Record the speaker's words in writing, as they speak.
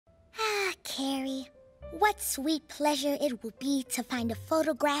Carrie. What sweet pleasure it will be to find a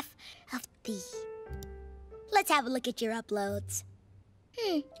photograph of thee. Let's have a look at your uploads.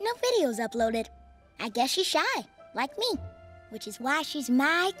 No videos uploaded. I guess she's shy, like me, which is why she's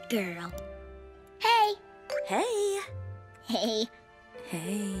my girl. Hey. Hey. Hey.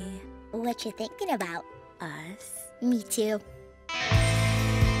 Hey. What you thinking about? Us? Me too.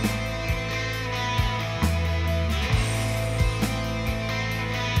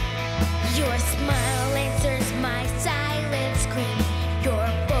 Your smile answers my silent scream. Your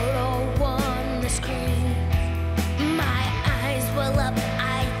photo on the screen. My eyes well up,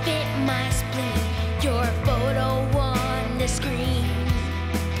 I fit my spleen. Your photo on the screen.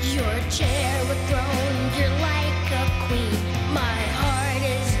 Your chair with throne, you're like a queen. My heart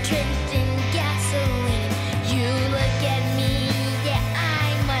is drenched in gasoline. You look at me, yeah,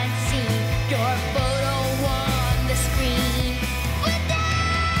 I'm unseen. Your photo on the screen. Without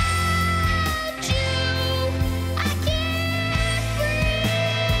you, I can't breathe.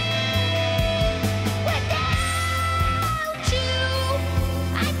 Without you,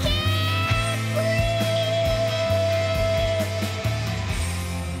 I can't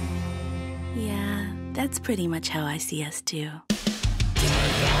breathe. Yeah, that's pretty much how I see us too.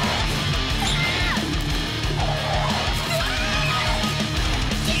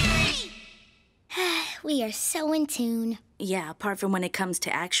 We are so in tune. Yeah, apart from when it comes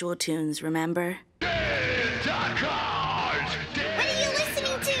to actual tunes, remember? What are you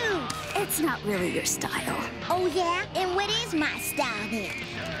listening to? It's not really your style. Oh, yeah? And what is my style then?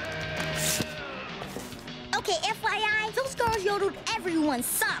 Okay, FYI, those girls yodeled everyone's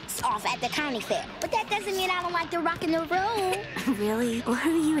socks off at the county fair. But that doesn't mean I don't like to rock and roll. Really? Well,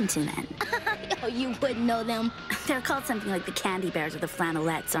 who are you into then? Oh, you wouldn't know them. They're called something like the Candy Bears or the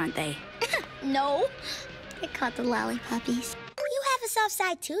Flannelettes, aren't they? No, they're called the Lollipuppies. You have a soft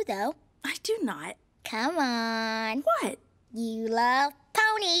side too, though. I do not. Come on. What? You love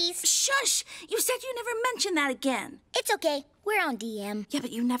ponies. Shush! You said you never mention that again. It's okay. We're on DM. Yeah,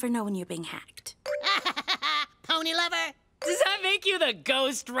 but you never know when you're being hacked. Pony lover? Does that make you the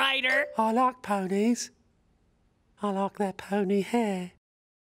Ghost Rider? I like ponies. I like their pony hair.